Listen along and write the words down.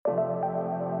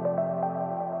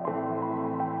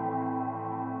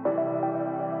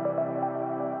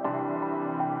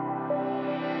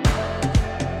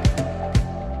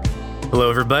Hello,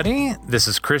 everybody. This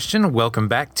is Christian. Welcome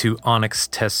back to Onyx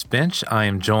Test Bench. I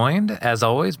am joined, as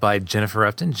always, by Jennifer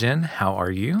Upton. Jen, how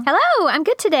are you? Hello, I'm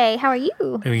good today. How are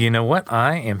you? You know what?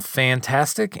 I am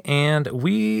fantastic, and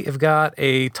we have got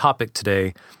a topic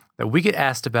today that we get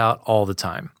asked about all the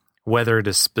time, whether it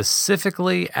is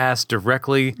specifically asked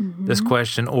directly this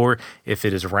question or if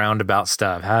it is roundabout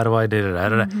stuff. How do I do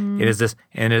it? It is this,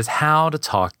 and it is how to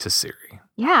talk to Siri.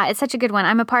 Yeah, it's such a good one.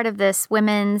 I'm a part of this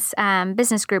women's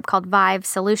business group called Vive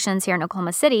Solutions here in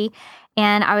Oklahoma City,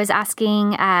 and I was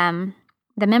asking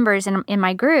the members in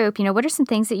my group, what are some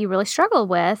things that you really struggle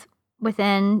with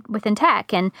within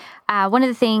tech? And one of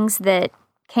the things that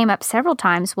came up several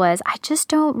times was I just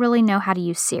don't really know how to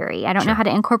use Siri. I don't know how to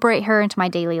incorporate her into my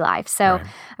daily life. So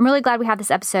I'm really glad we have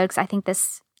this episode because I think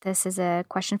this is a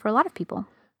question for a lot of people.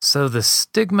 So the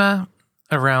stigma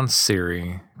around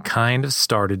Siri kind of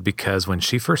started because when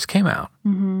she first came out,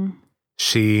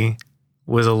 she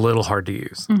was a little hard to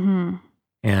use.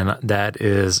 And that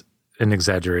is an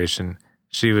exaggeration.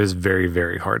 She was very,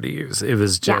 very hard to use. It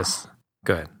was just,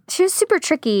 go ahead. She was super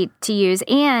tricky to use,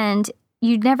 and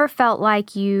you never felt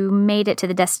like you made it to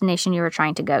the destination you were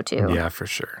trying to go to. Yeah, for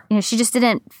sure. She just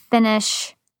didn't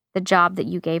finish the job that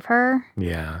you gave her.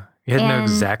 Yeah. You had to know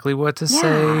exactly what to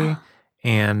say.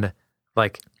 And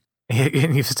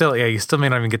and you still may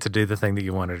not even get to do the thing that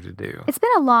you wanted to do. It's been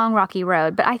a long, rocky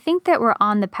road, but I think that we're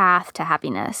on the path to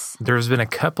happiness. There's been a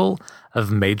couple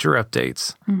of major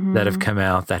updates that have come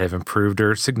out that have improved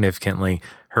her significantly.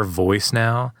 Her voice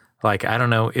now, I don't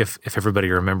know if everybody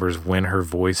remembers when her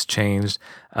voice changed.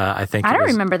 I don't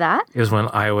remember that. It was when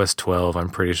iOS 12, I'm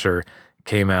pretty sure,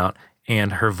 came out,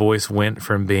 and her voice went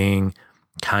from being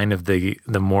kind of the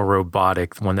more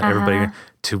robotic one that everybody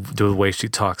to the way she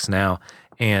talks now.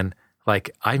 And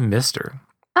I missed her.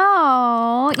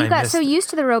 Oh, you got so used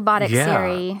to the robotic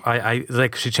Siri. I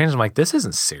she changed. I'm like, this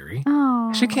isn't Siri.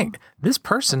 Oh. She can't, this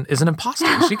person is an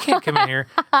imposter. She can't come in here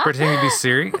pretending to be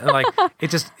Siri. It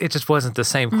just wasn't the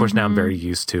same. Of course, now I'm very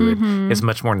used to it. It's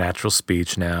much more natural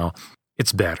speech now.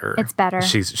 It's better.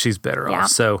 She's better off.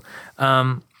 So,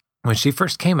 when she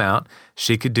first came out,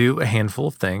 she could do a handful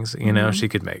of things. She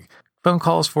could make phone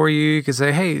calls for you. You could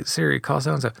say, hey, Siri, call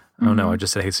so-and-so. Oh, no, I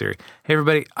just said, hey, Siri. Hey,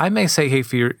 everybody, I may say,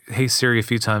 hey, Siri a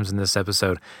few times in this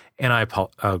episode, and I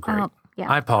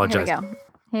apologize.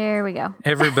 Here we go.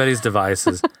 Everybody's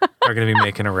devices are going to be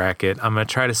making a racket. I'm going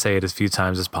to try to say it as few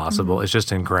times as possible. It's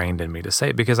just ingrained in me to say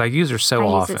it because I use her so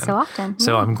often. Use it so often.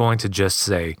 So I'm going to just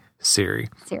say Siri.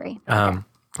 For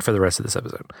the rest of this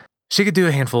episode. She could do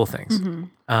a handful of things.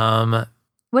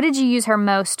 What did you use her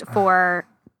most for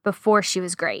before she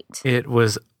was great? It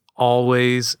was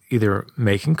always either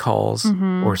making calls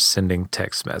or sending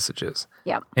text messages.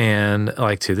 Yep. And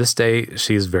to this day,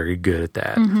 she's very good at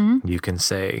that. You can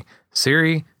say,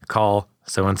 Siri, call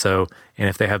so-and-so. And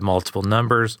if they have multiple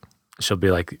numbers, she'll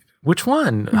be like, which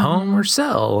one, home or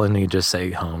cell? And you just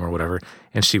say home or whatever.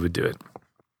 And she would do it.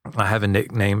 I have a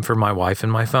nickname for my wife in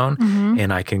my phone,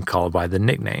 and I can call by the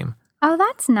nickname. Oh,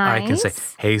 that's nice. I can say,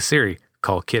 hey, Siri,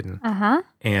 call kitten.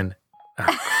 And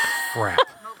crap.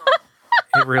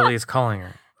 It really is calling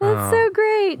her. That's so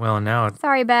great. Well, now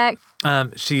sorry, Beck.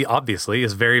 She obviously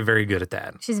is very, very good at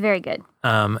that. She's very good.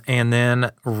 And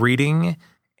then reading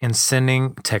and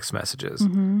sending text messages.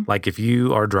 Like if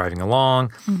you are driving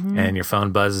along and your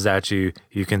phone buzzes at you,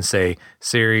 you can say,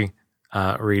 Siri,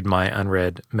 read my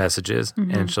unread messages.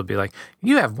 And she'll be like,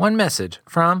 you have one message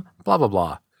from blah, blah,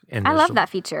 blah. And I love that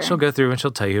feature. She'll go through and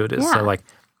she'll tell you who it is. Yeah. So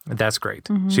that's great.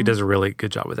 She does a really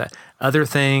good job with that. Other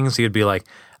things, you'd be like,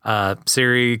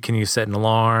 Siri, can you set an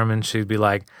alarm? And she'd be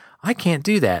like, I can't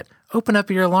do that. Open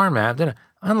up your alarm app, then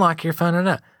unlock your phone.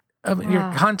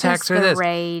 Your contacts are this. The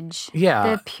rage.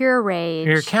 Yeah. The pure rage.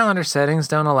 Your calendar settings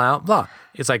don't allow, blah.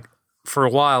 It's for a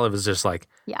while, it was just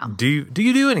do you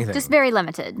do anything? Just very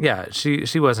limited. Yeah,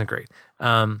 she wasn't great.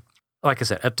 Like I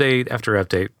said, update after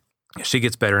update, she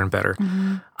gets better and better.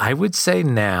 I would say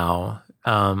now,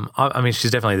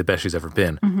 she's definitely the best she's ever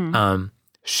been.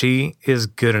 She is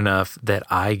good enough that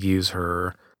I use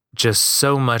her just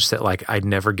so much that I'd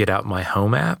never get out my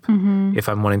home app if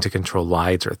I'm wanting to control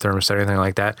lights or thermostat or anything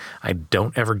like that. I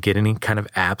don't ever get any kind of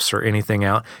apps or anything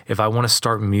out. If I want to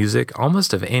start music,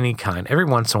 almost of any kind, every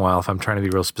once in a while, if I'm trying to be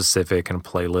real specific in a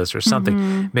playlist or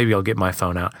something, maybe I'll get my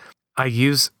phone out. I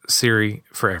use Siri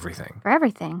for everything. For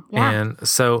everything, yeah. And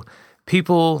so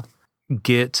people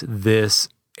get this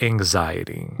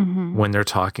anxiety when they're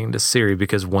talking to Siri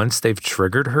because once they've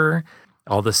triggered her,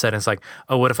 all of a sudden it's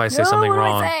oh, what if I say something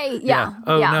wrong? Yeah.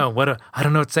 Oh, no, I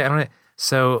don't know what to say. I don't know.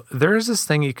 So there's this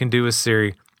thing you can do with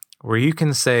Siri where you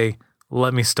can say,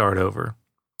 let me start over.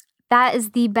 That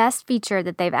is the best feature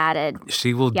that they've added.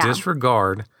 She will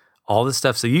disregard all this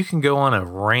stuff. So you can go on a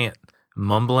rant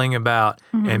mumbling about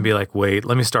and be like, wait,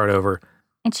 let me start over.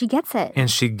 And she gets it.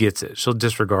 And she gets it. She'll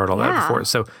disregard all that before.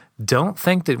 So don't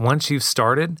think that once you've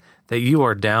started that you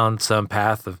are down some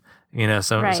path of,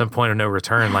 some point of no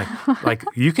return. Like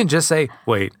you can just say,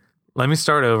 wait, let me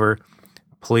start over.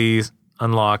 Please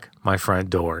unlock my front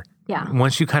door. Yeah.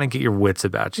 Once you kind of get your wits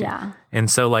about you. Yeah.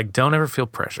 And so don't ever feel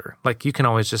pressure. You can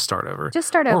always just start over. Just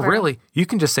start over. Or really, you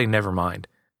can just say never mind.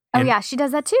 And she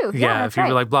does that too. Yeah, if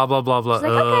you're like, blah, blah, blah, blah,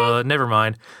 okay. never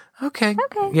mind. Okay.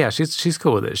 Yeah, she's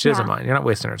cool with it. She doesn't mind. You're not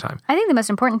wasting her time. I think the most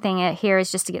important thing here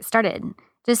is just to get started.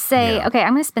 Just say, okay,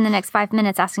 I'm going to spend the next 5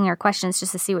 minutes asking her questions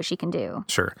just to see what she can do.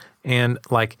 Sure. And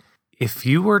if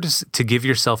you were to give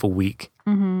yourself a week,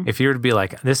 if you were to be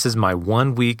like, this is my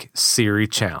 1 week Siri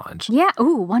challenge. Yeah.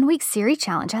 Ooh, 1 week Siri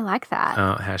challenge. I like that.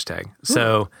 Hashtag. Ooh.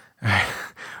 So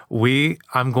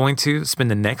I'm going to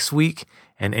spend the next week,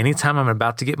 and anytime I'm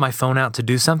about to get my phone out to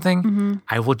do something,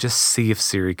 I will just see if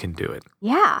Siri can do it.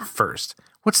 Yeah. First.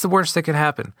 What's the worst that could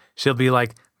happen? She'll be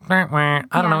like, I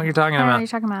don't know what you're talking about. I don't know what you're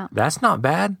talking about. That's not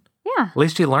bad. Yeah. At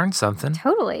least you learned something.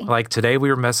 Totally. Like today we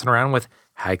were messing around with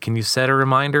how can you set a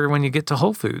reminder when you get to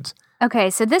Whole Foods?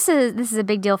 Okay, so this is a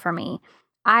big deal for me.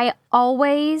 I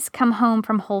always come home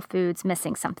from Whole Foods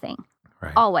missing something.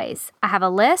 Right. Always. I have a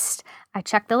list. I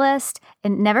check the list. It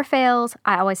never fails.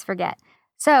 I always forget.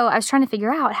 So I was trying to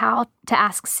figure out how to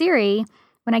ask Siri,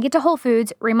 when I get to Whole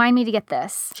Foods, remind me to get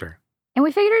this. Sure. And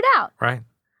we figured it out. Right.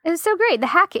 It was so great. The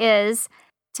hack is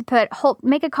to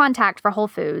make a contact for Whole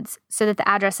Foods so that the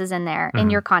address is in there, in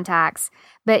your contacts.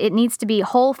 But it needs to be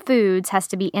Whole Foods has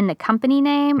to be in the company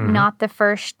name, not the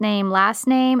first name, last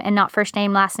name, and not first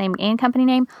name, last name, and company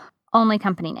name, only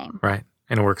company name. Right.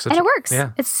 And it works. And it works.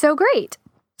 Yeah. It's so great.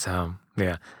 So,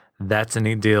 yeah, that's a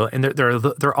neat deal. And there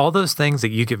are all those things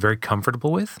that you get very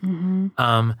comfortable with. We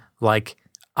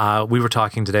were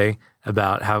talking today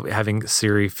about how having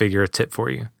Siri figure a tip for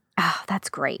you. Oh, that's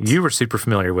great. You were super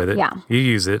familiar with it. Yeah. You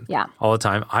use it all the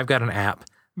time. I've got an app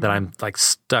that I'm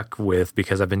stuck with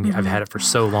because I've had it for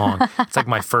so long. It's like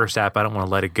my first app. I don't want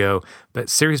to let it go. But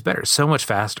Siri's better. So much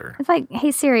faster. It's like, hey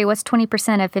Siri, what's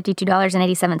 20% of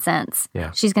 $52.87?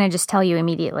 Yeah. She's going to just tell you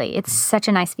immediately. It's such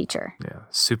a nice feature. Yeah.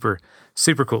 Super,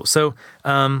 super cool. So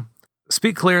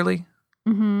speak clearly.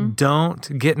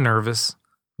 Don't get nervous.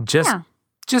 Just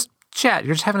chat.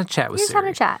 You're just having a chat with Siri. You're just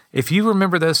having a chat. If you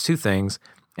remember those two things,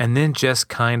 and then just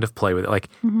kind of play with it.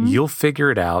 You'll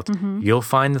figure it out. You'll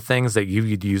find the things that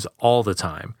you'd use all the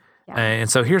time. Yeah. And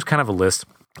so here's kind of a list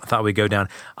I thought we'd go down.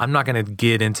 I'm not going to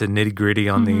get into nitty gritty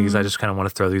on these. I just kind of want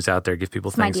to throw these out there, give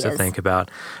people things to think about.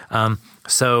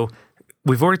 So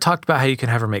we've already talked about how you can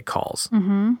have her make calls.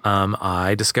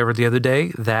 I discovered the other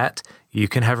day that you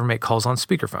can have her make calls on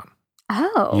speakerphone.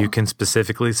 Oh. You can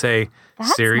specifically say,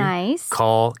 Siri,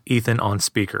 call Ethan on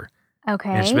speaker. Okay.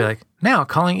 And she'll be like, now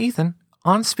calling Ethan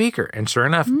on speaker. And sure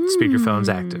enough, speakerphone's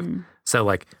active. So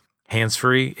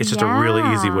hands-free, it's just a really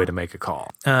easy way to make a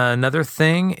call. Another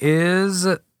thing is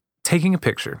taking a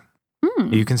picture.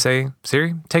 You can say,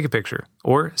 Siri, take a picture.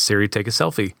 Or Siri, take a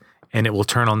selfie. And it will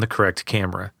turn on the correct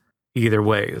camera. Either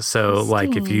way. So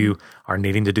if you are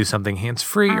needing to do something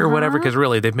hands-free or whatever, because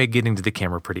really they've made getting to the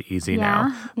camera pretty easy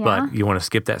now. Yeah. But you want to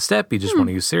skip that step, you just want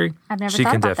to use Siri. I've never she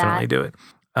thought can about definitely that.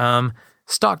 do it.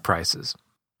 Stock prices.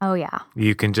 Oh, yeah.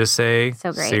 You can just say,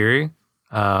 so great. Siri,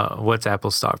 what's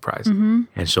Apple's stock price?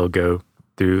 And she'll go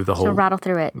through the whole... She'll rattle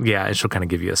through it. Yeah, and she'll kind of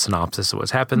give you a synopsis of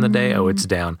what's happened the day. Oh, it's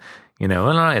down,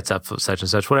 it's up such and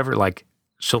such, whatever.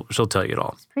 She'll tell you it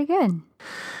all. It's pretty good.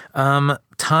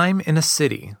 Time in a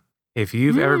city. If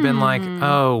you've ever been like,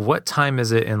 oh, what time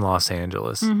is it in Los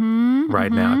Angeles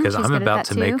right now? Because I'm about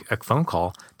to make a phone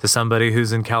call to somebody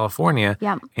who's in California.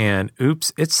 Yep. And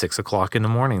oops, it's 6 o'clock in the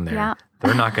morning there. Yep.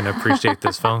 They're not going to appreciate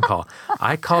this phone call.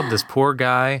 I called this poor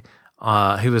guy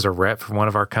who was a rep for one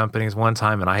of our companies one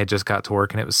time, and I had just got to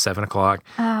work, and it was 7 o'clock.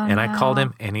 I called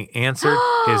him, and he answered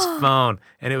his phone,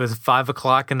 and it was 5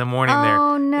 o'clock in the morning there.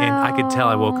 No. And I could tell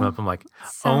I woke him up. I'm like,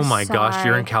 oh my gosh,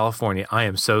 you're in California. I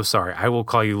am so sorry. I will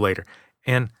call you later.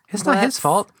 And it's not his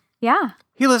fault. Yeah.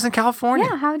 He lives in California.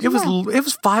 Yeah, how would you know? It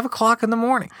was 5 o'clock in the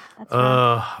morning.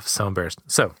 I'm so embarrassed.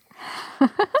 So,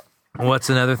 what's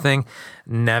another thing?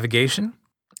 Navigation.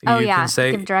 You can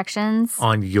say give directions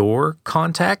on your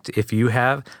contact. If you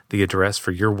have the address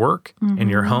for your work in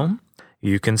your home,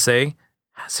 you can say,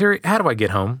 Siri, how do I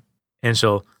get home? And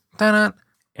she'll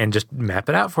and just map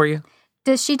it out for you.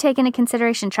 Does she take into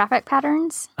consideration traffic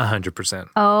patterns? 100%.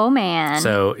 Oh, man.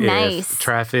 So nice. If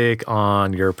traffic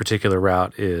on your particular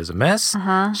route is a mess,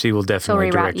 she will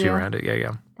definitely direct you around it.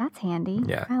 Yeah. That's handy.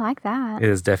 Yeah. I like that. It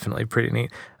is definitely pretty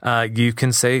neat. You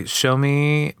can say, show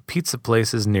me pizza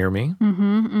places near me.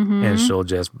 And she'll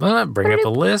just bring up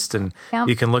the list, and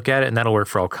you can look at it, and that'll work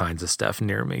for all kinds of stuff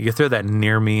near me. You throw that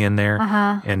near me in there,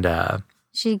 and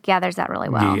she gathers that really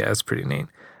well. Yeah, it's pretty neat.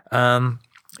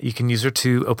 You can use her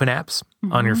to open apps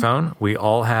on your phone. We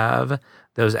all have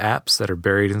those apps that are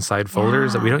buried inside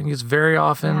folders that we don't use very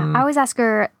often. I always ask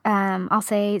her, I'll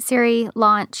say, Siri,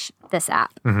 launch this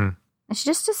app. And she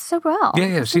just does so well.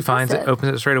 Yeah, she finds it,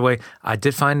 opens it straight away. I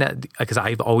did find that because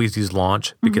I've always used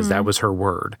launch because that was her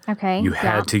word. Okay. You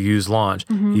had to use launch.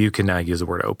 You can now use the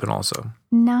word open also.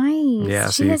 Nice. Yeah,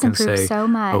 she so you has can improved say, so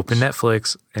much. open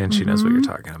Netflix, and she knows what you're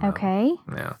talking about. Okay.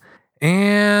 Yeah.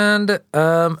 And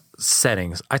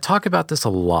settings. I talk about this a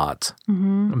lot,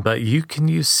 but you can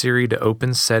use Siri to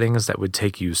open settings that would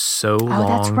take you so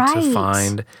long to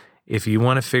find. If you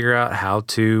want to figure out how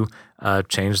to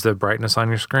change the brightness on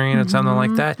your screen or something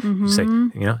like that, you say,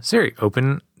 Siri,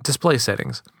 open display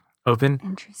settings,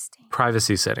 open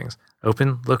privacy settings,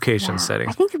 open location settings.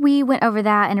 I think we went over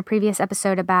that in a previous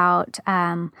episode about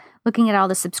looking at all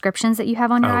the subscriptions that you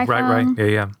have on your iPhone. Right.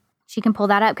 Yeah. She can pull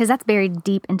that up because that's buried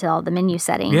deep into all the menu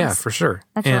settings. Yeah, for sure.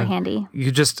 That's really handy. It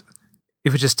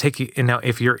would just take you, and now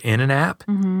if you're in an app,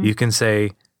 you can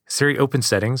say, Siri, open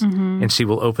settings, and she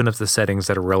will open up the settings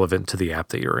that are relevant to the app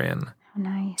that you're in. Oh,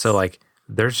 nice. So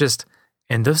there's just,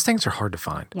 and those things are hard to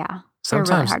find. Yeah. Sometimes,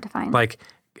 they're really hard to find.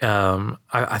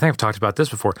 I think I've talked about this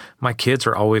before. My kids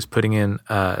are always putting in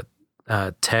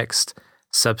text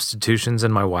substitutions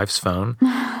in my wife's phone.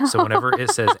 So whenever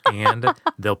it says and,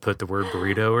 they'll put the word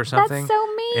burrito or something. That's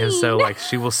so mean. And so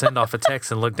she will send off a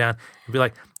text and look down and be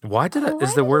like, why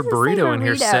is the word burrito in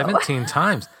here 17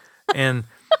 times? And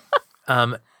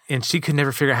she could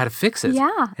never figure out how to fix it.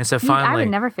 Yeah. And so finally, I would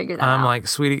never figure that out. I'm like,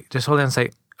 sweetie, just hold down and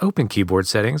say, open keyboard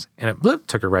settings. And it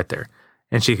took her right there.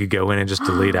 And she could go in and just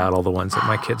delete out all the ones that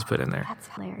my kids put in there. That's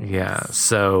hilarious. Yeah.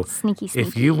 So sneaky.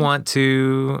 If you want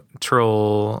to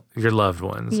troll your loved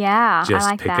ones,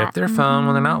 just pick up their phone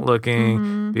when they're not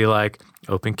looking. Be like,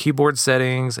 open keyboard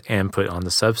settings and put on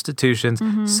the substitutions.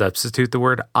 Substitute the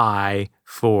word I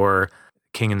for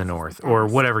King in the North or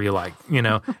whatever you like, and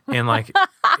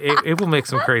it will make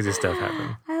some crazy stuff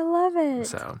happen. I love it.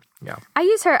 So, yeah.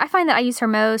 I find that I use her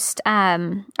most,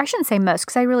 I shouldn't say most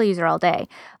because I really use her all day,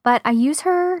 but I use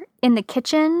her in the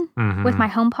kitchen with my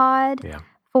HomePod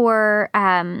for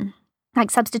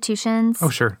substitutions. Oh,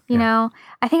 sure. You know,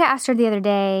 I think I asked her the other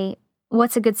day,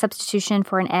 what's a good substitution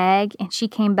for an egg? And she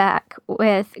came back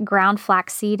with ground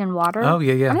flaxseed and water. Oh,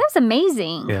 yeah. I mean, that's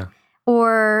amazing. Yeah.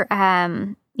 Or,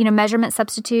 measurement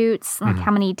substitutes, like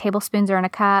how many tablespoons are in a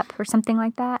cup or something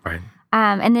like that. Right.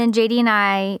 And then JD and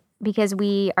I, because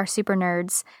we are super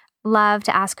nerds, love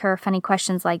to ask her funny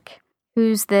questions like,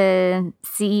 who's the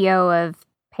CEO of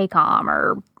Paycom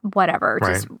or whatever,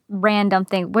 just random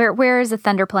thing. Where is the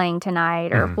Thunder playing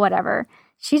tonight or whatever.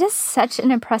 She does such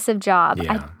an impressive job.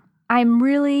 Yeah. I'm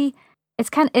really,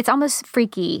 it's almost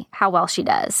freaky how well she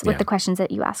does with the questions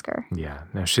that you ask her. Yeah,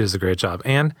 no, she does a great job.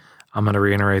 And I'm going to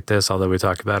reiterate this, although we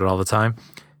talk about it all the time.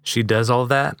 She does all of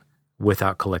that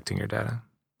without collecting your data.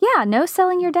 Yeah, no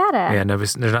selling your data. Yeah, no,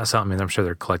 they're not selling. I mean, I'm sure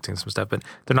they're collecting some stuff, but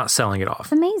they're not selling it off.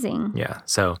 It's amazing. Yeah,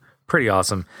 so pretty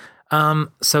awesome.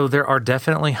 So there are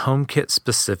definitely HomeKit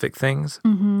specific things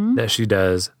that she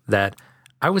does that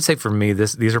I would say for me,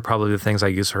 these are probably the things I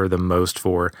use her the most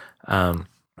for, and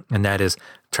that is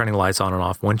turning lights on and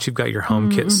off. Once you've got your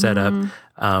HomeKit set up,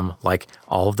 like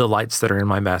all of the lights that are in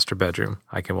my master bedroom,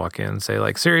 I can walk in and say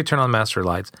like, Siri, turn on master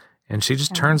lights. And she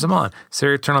just turns them on.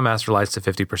 Siri, turn on master lights to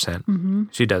 50%.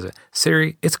 She does it.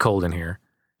 Siri, it's cold in here.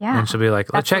 Yeah. And she'll be like,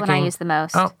 that's checking. The one I use the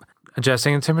most. Oh,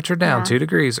 adjusting the temperature down 2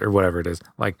 degrees or whatever it is.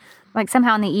 Like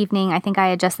somehow in the evening, I think I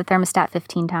adjust the thermostat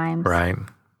 15 times. Right.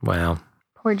 Well.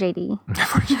 Poor JD.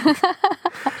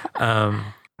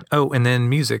 And then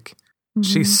music.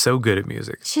 She's so good at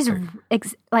music. She's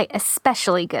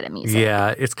especially good at music.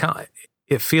 Yeah,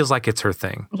 it feels like it's her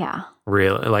thing. Yeah.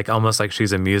 Really, like almost like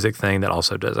she's a music thing that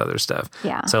also does other stuff.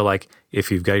 Yeah. So like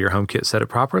if you've got your HomeKit set up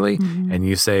properly and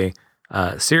you say,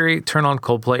 Siri, turn on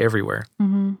Coldplay everywhere.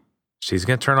 She's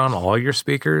going to turn on all your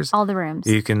speakers. All the rooms.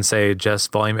 You can say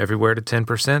adjust volume everywhere to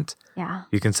 10%. Yeah.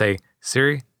 You can say,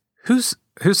 Siri, who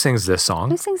sings this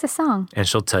song? Who sings this song? And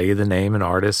she'll tell you the name and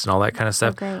artist and all that kind of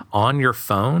stuff. Great. On your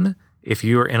phone, if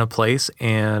you are in a place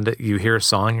and you hear a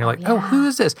song, you're like, oh, who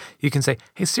is this? You can say,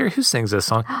 hey, Siri, who sings this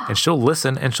song? And she'll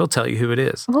listen and she'll tell you who it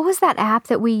is. What was that app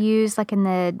that we used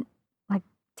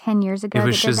 10 years ago? It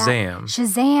was Shazam.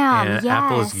 Shazam, and yes.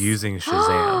 Apple is using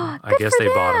Shazam. I guess they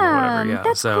bought them or whatever. Yeah.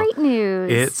 That's great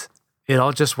news. It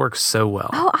all just works so well.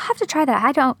 Oh, I'll have to try that.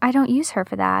 I don't use her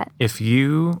for that. If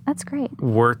you That's great.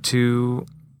 were to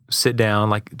sit down,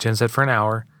 like Jen said, for an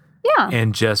hour,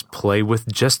 and just play with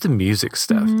just the music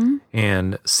stuff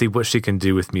and see what she can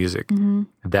do with music,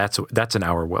 that's an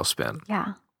hour well spent.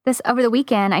 Yeah. This over the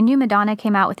weekend, I knew Madonna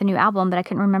came out with a new album, but I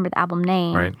couldn't remember the album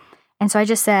name. Right. And so I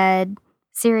just said,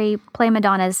 Siri, play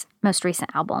Madonna's most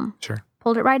recent album. Sure.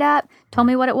 Pulled it right up, told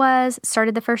me what it was,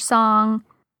 started the first song.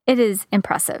 It is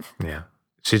impressive. Yeah.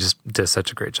 She just does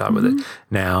such a great job with it.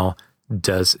 Now,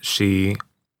 does she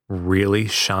really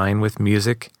shine with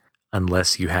music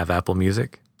unless you have Apple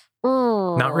Music?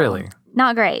 Ooh, Not really.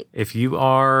 Not great. If you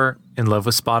are in love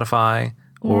with Spotify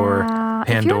or Pandora.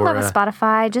 If you're in love with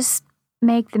Spotify, just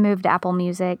make the move to Apple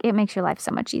Music. It makes your life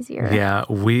so much easier. Yeah,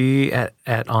 we at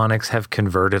Onyx have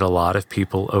converted a lot of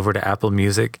people over to Apple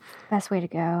Music. Best way to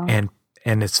go.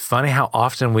 And it's funny how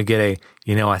often we get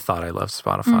I thought I loved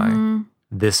Spotify.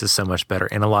 This is so much better.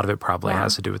 And a lot of it probably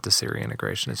has to do with the Siri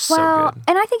integration. It's so good.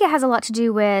 And I think it has a lot to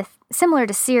do with, similar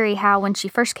to Siri, how when she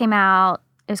first came out,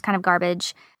 it was kind of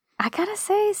garbage. I gotta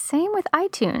say, same with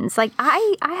iTunes. Like,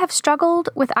 I have struggled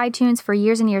with iTunes for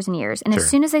years and years and years. And as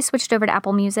soon as they switched over to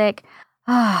Apple Music,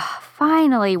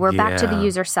 finally, we're back to the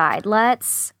user side.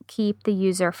 Let's keep the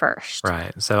user first.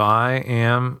 Right. So I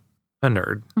am a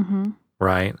nerd,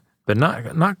 right? But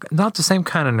not the same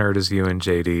kind of nerd as you and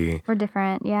JD. We're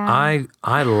different, yeah.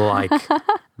 I like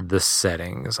the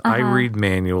settings. I read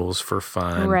manuals for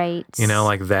fun. Right.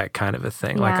 Like that kind of a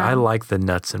thing. Like I like the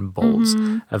nuts and bolts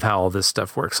of how all this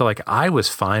stuff works. So like I was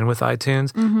fine with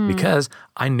iTunes because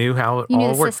I knew how it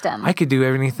all worked. System. I could do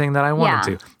anything that I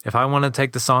wanted to. If I want to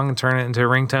take the song and turn it into a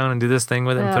ringtone and do this thing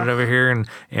with it and put it over here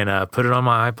and put it on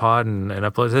my iPod and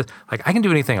upload this, like I can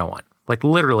do anything I want. Like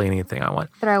literally anything I want.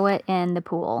 Throw it in the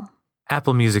pool.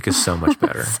 Apple Music is so much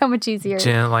better. So much easier.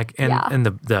 Jen, and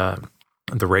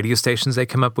the radio stations they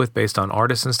come up with based on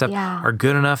artists and stuff are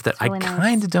good enough that really I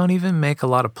kind of don't even make a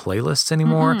lot of playlists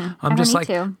anymore. I'm just like,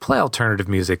 play alternative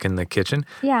music in the kitchen.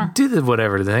 Yeah. Do the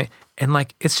whatever today. And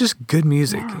like, it's just good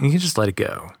music. And you can just let it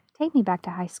go. Take me back to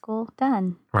high school.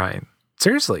 Done. Right.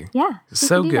 Seriously. Yeah.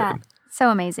 So good. That. So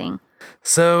amazing.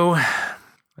 So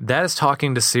that is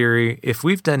talking to Siri. If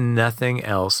we've done nothing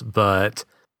else but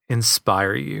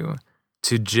inspire you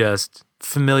to just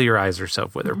familiarize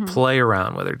yourself with her, play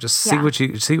around with her, just see what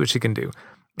she can do,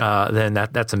 then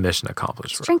that's a mission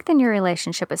accomplished. Strengthen your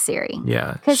relationship with Siri.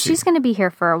 Yeah. Because she's going to be here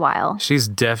for a while. She's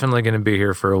definitely going to be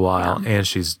here for a while, and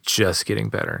she's just getting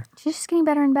better. She's just getting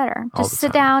better and better. Just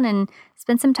sit down and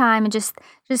spend some time and just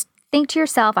think to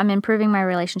yourself, I'm improving my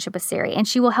relationship with Siri, and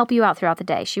she will help you out throughout the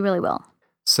day. She really will.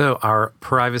 So our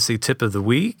privacy tip of the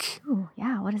week. Ooh,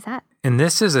 yeah, what is that? And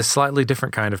this is a slightly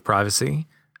different kind of privacy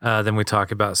than we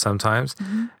talk about sometimes.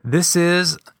 This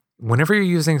is, whenever you're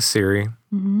using Siri,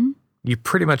 you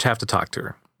pretty much have to talk to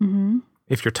her.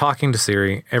 If you're talking to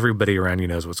Siri, everybody around you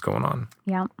knows what's going on.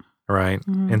 Yeah. Right?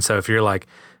 And so if you're like,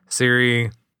 Siri,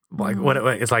 like what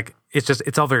it's like,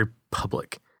 it's all very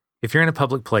public. If you're in a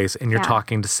public place and you're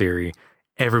talking to Siri,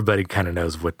 everybody kind of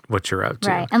knows what you're up to.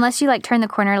 Right. Unless you like turn the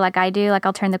corner like I do. Like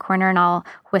I'll turn the corner and I'll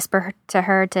whisper to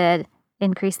her to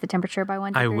increase the temperature by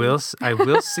 1 degree. I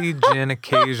will see Jen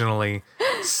occasionally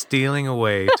stealing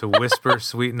away to whisper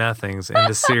sweet nothings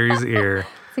into Siri's ear.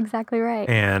 That's exactly right.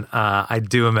 And I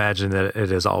do imagine that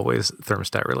it is always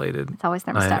thermostat related. It's always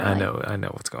thermostat related. I know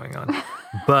what's going on.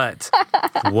 But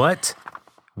what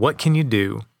can you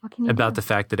do about the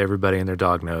fact that everybody and their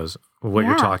dog knows what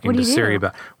you're talking to Siri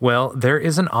about? Well, there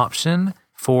is an option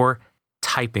for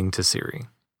typing to Siri.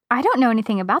 I don't know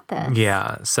anything about this.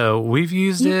 Yeah, so we've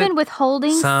used it. You've been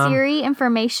withholding Siri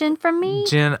information from me?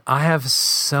 Jen, I have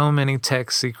so many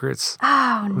tech secrets.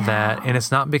 Oh, no. And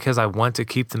it's not because I want to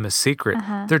keep them a secret.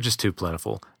 They're just too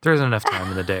plentiful. There isn't enough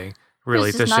time in the day,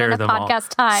 really, to share them all. Podcast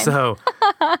time. So,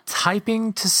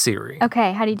 typing to Siri.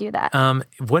 Okay, how do you do that?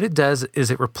 What it does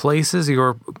is it replaces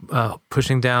your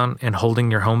pushing down and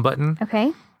holding your home button.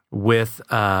 Okay. With,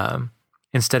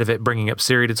 instead of it bringing up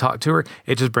Siri to talk to her,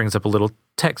 it just brings up a little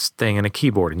text thing and a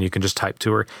keyboard, and you can just type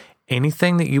to her.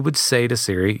 Anything that you would say to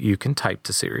Siri, you can type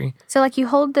to Siri. So like you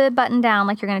hold the button down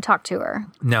like you're going to talk to her.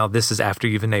 Now, this is after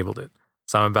you've enabled it.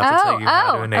 So I'm about to tell you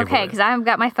how to enable it. Okay, because I've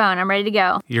got my phone. I'm ready to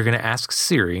go. You're going to ask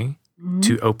Siri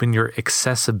to open your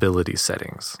accessibility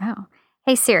settings. Oh.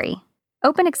 Hey, Siri,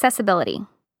 open accessibility.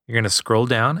 You're going to scroll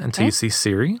down until you see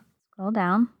Siri. Scroll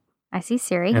down. I see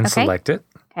Siri. And select it.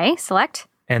 Okay, select.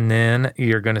 And then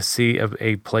you're going to see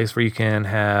a place where you can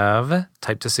have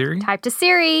type to Siri. Type to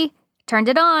Siri. Turned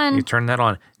it on. You turn that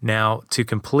on. Now, to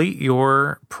complete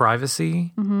your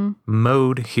privacy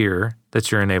mode here that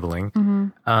you're enabling,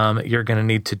 you're going to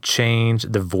need to change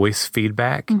the voice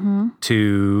feedback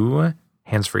to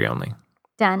hands-free only.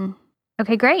 Done.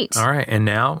 Okay, great. All right. And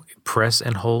now press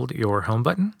and hold your home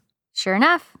button. Sure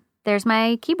enough, there's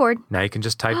my keyboard. Now you can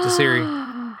just type to Siri.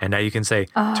 And now you can say,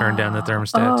 turn down the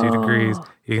thermostat 2 degrees.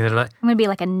 You can, I'm going to be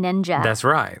like a ninja. That's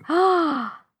right.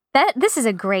 This is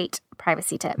a great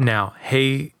privacy tip. Now,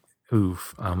 hey, I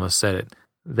almost said it.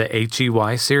 The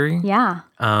HEY Siri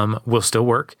will still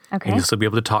work. Okay. And you'll still be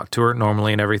able to talk to her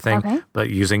normally and everything. Okay. But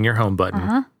using your home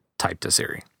button, type to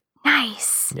Siri.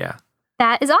 Nice. Yeah.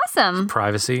 That is awesome.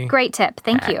 Privacy. Great tip.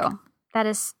 Thank hack. you. That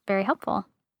is very helpful.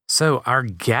 So, our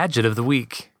gadget of the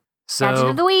week. Gadget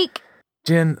of the week.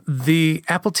 Jen, the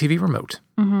Apple TV remote,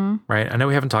 right? I know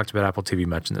we haven't talked about Apple TV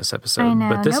much in this episode. I know.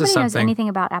 But this Nobody is something knows anything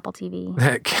about Apple TV.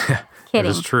 That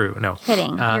is true. No.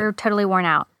 Kidding. You're totally worn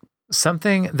out.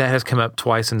 Something that has come up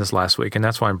twice in this last week, and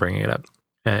that's why I'm bringing it up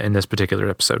in this particular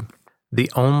episode. The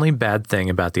only bad thing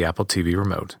about the Apple TV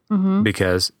remote,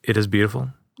 because it is beautiful.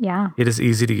 Yeah. It is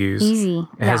easy to use. Easy.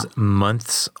 It has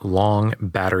months-long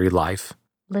battery life.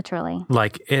 Literally.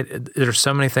 Like, there's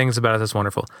so many things about it that's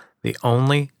wonderful. The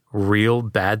only real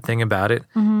bad thing about it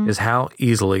is how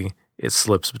easily it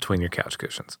slips between your couch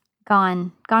cushions.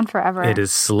 Gone forever. It is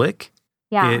slick.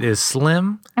 Yeah. It is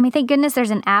slim. I mean, thank goodness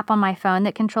there's an app on my phone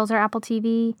that controls our Apple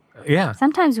TV. Yeah.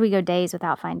 Sometimes we go days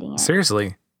without finding it.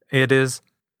 Seriously. It is.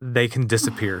 They can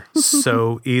disappear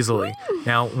so easily.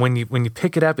 Now, when you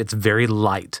pick it up, it's very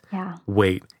light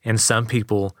weight. And some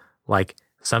people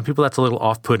that's a little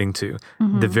off-putting too.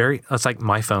 It's like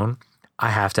my phone, I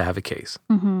have to have a case.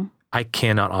 I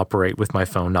cannot operate with my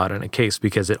phone not in a case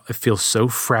because it feels so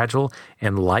fragile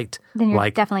and light. Then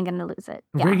you're definitely going to lose it.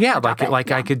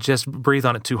 I could just breathe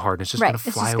on it too hard and it's just going to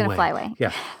fly away. It's just going to fly away.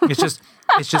 Yeah.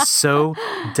 It's just so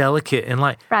delicate and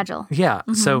light. Fragile. Yeah.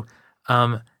 So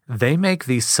they make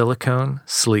these silicone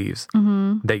sleeves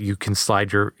that you can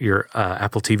slide your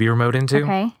Apple TV remote into.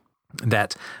 Okay.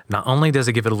 That not only does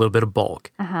it give it a little bit of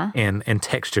bulk and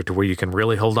texture to where you can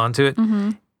really hold on to it,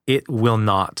 it will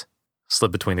not slip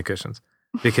between the cushions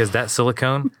because that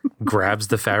silicone grabs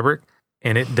the fabric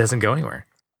and it doesn't go anywhere.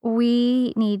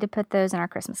 We need to put those in our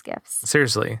Christmas gifts.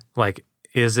 Seriously. Like,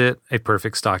 is it a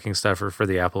perfect stocking stuffer for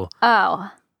the Apple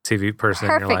TV person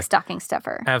in your life? Perfect stocking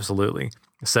stuffer. Absolutely.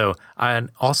 So, I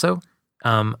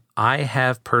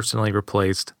have personally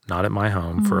replaced, not at my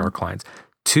home for our clients,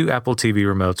 2 Apple TV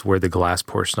remotes where the glass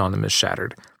portion on them is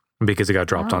shattered because it got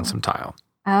dropped on some tile.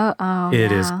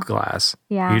 It is glass.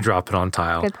 Yeah. You drop it on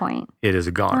tile. Good point. It is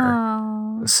a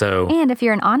goner. So, and if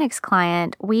you're an Onyx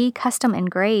client, we custom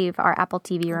engrave our Apple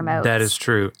TV remotes. That is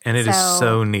true. And it is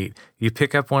so neat. You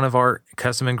pick up one of our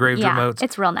custom engraved remotes.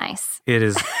 It's real nice.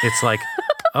 It's like,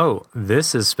 oh,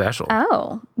 this is special.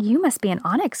 Oh, you must be an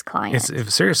Onyx client.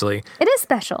 Seriously. It is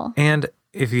special. And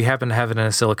if you happen to have it in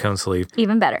a silicone sleeve,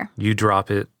 even better. You drop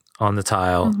it on the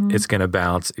tile, it's going to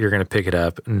bounce. You're going to pick it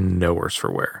up, no worse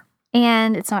for wear.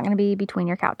 And it's not going to be between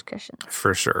your couch cushions.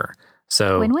 For sure.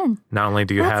 So win-win. Not only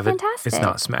do you have fantastic. it, it's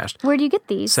not smashed. Where do you get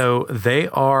these? So they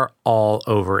are all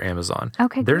over Amazon.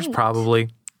 Okay, There's great. probably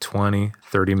 20,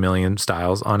 30 million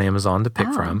styles on Amazon to pick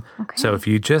from. Okay. So if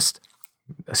you just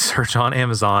search on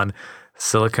Amazon,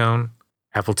 silicone,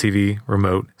 Apple TV,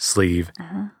 remote, sleeve,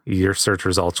 your search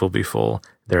results will be full.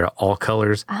 They're all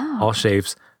colors, all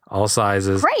shapes, all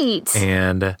sizes. Great.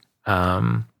 And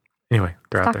anyway,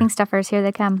 they're out there. Stocking stuffers, here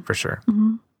they come. For sure.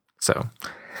 So,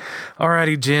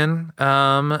 alrighty, Jen.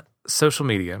 Social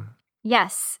media.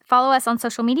 Yes. Follow us on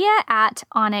social media at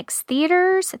Onyx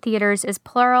Theaters. Theaters is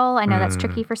plural. I know that's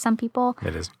tricky for some people.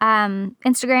 It is.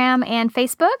 Instagram and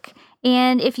Facebook.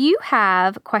 And if you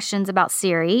have questions about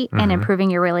Siri and improving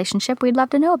your relationship, we'd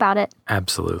love to know about it.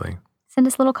 Absolutely. Send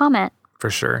us a little comment. For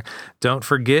sure. Don't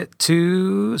forget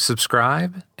to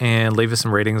subscribe and leave us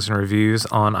some ratings and reviews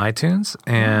on iTunes.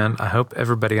 And I hope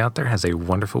everybody out there has a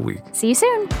wonderful week. See you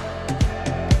soon.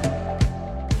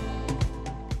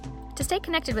 To stay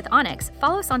connected with Onyx,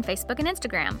 follow us on Facebook and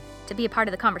Instagram. To be a part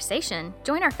of the conversation,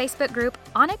 join our Facebook group,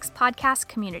 Onyx Podcast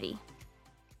Community.